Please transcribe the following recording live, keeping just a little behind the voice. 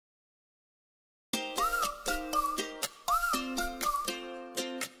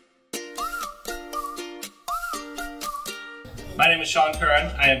My name is Sean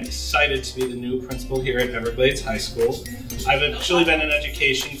Curran. I am excited to be the new principal here at Everglades High School. I've actually been in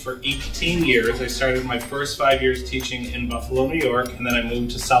education for 18 years. I started my first 5 years teaching in Buffalo, New York, and then I moved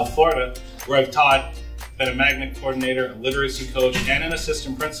to South Florida, where I've taught, been a magnet coordinator, a literacy coach, and an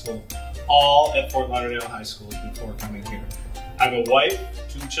assistant principal, all at Fort Lauderdale High School before coming here. I have a wife,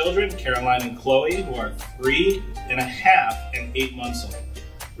 2 children, Caroline and Chloe, who are 3 and a half and 8 months old.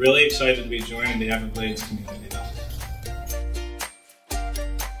 Really excited to be joining the Everglades community though.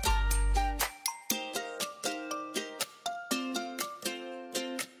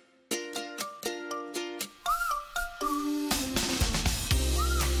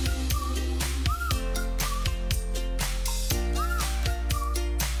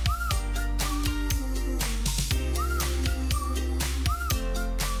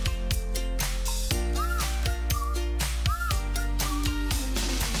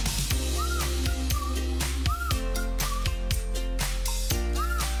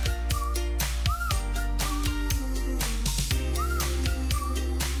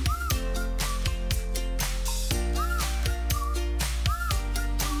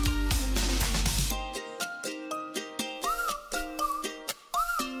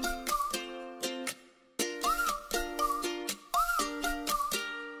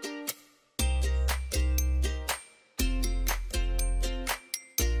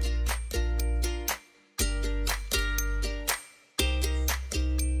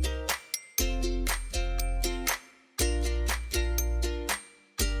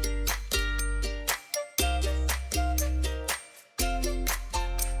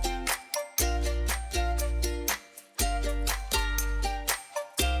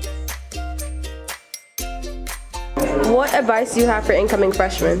 What advice do you have for incoming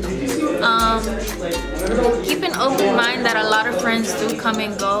freshmen? Keep an open mind that a lot of friends do come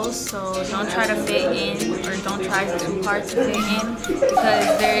and go, so don't try to fit in or don't try too hard to fit in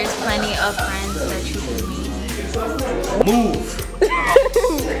because there is plenty of friends that you can meet. Move.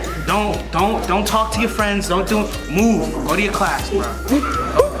 Don't talk to your friends. Move. Go to your class, bro.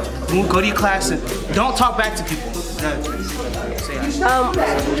 Go to your class and don't talk back to people.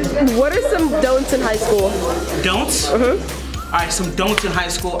 What are some don'ts in high school? Don'ts? Alright, some don'ts in high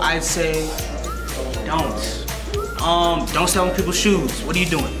school, I'd say don't step on people's shoes. What are you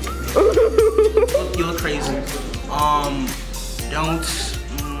doing? You look crazy.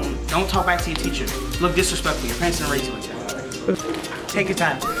 Don't talk back to your teacher. Look disrespectful. Your parents didn't raise you like that. Take your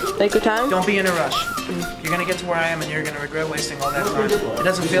time. Take your time? Don't be in a rush. You're gonna get to where I am and you're gonna regret wasting all that time. It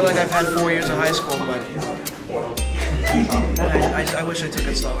doesn't feel like I've had 4 years of high school, but I wish I took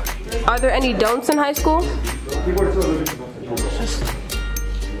it slower. Are there any don'ts in high school? Just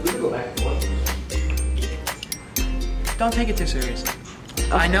don't take it too seriously.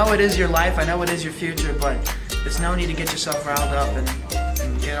 I know it is your life, I know it is your future, but there's no need to get yourself riled up and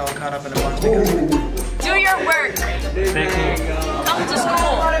get all caught up in a bunch because of it. Do your work. Stay cool. Come to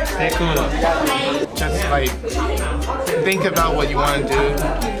school. Stay cool. Just like think about what you want to do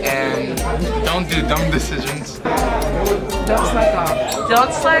and don't do dumb decisions. Don't slack off.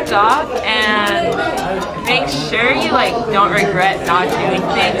 Don't slack off and make sure you don't regret not doing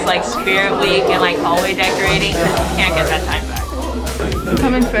things like Spirit Week and hallway decorating because you can't get that time back.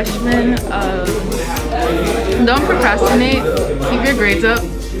 Incoming freshmen, don't procrastinate. Keep your grades up.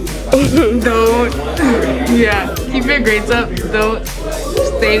 Keep your grades up. Don't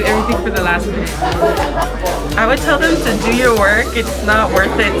save everything for the last minute. I would tell them to do your work. It's not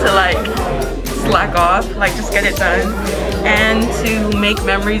worth it to slack off. Just get it done. And to make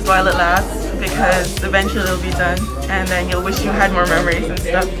memories while it lasts because eventually it'll be done and then you'll wish you had more memories and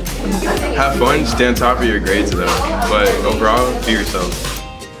stuff. Have fun, stay on top of your grades though, but overall, be yourself.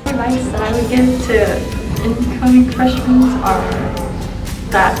 Advice that I would give to incoming freshmen are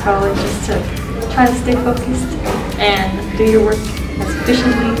that probably just to try to stay focused and do your work as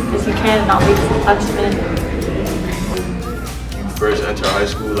efficiently as you can and not wait till the last minute. You first enter high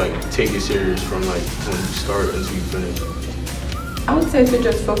school, take it serious from when you start until you finish. I would say to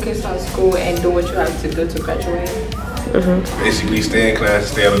just focus on school and do what you have to do to graduate. Basically stay in class,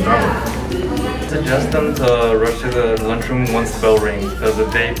 stay out of drama. Suggest them to rush to the lunchroom once the bell rings because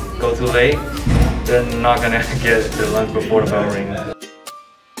if they go too late, they're not going to get their lunch before the bell rings.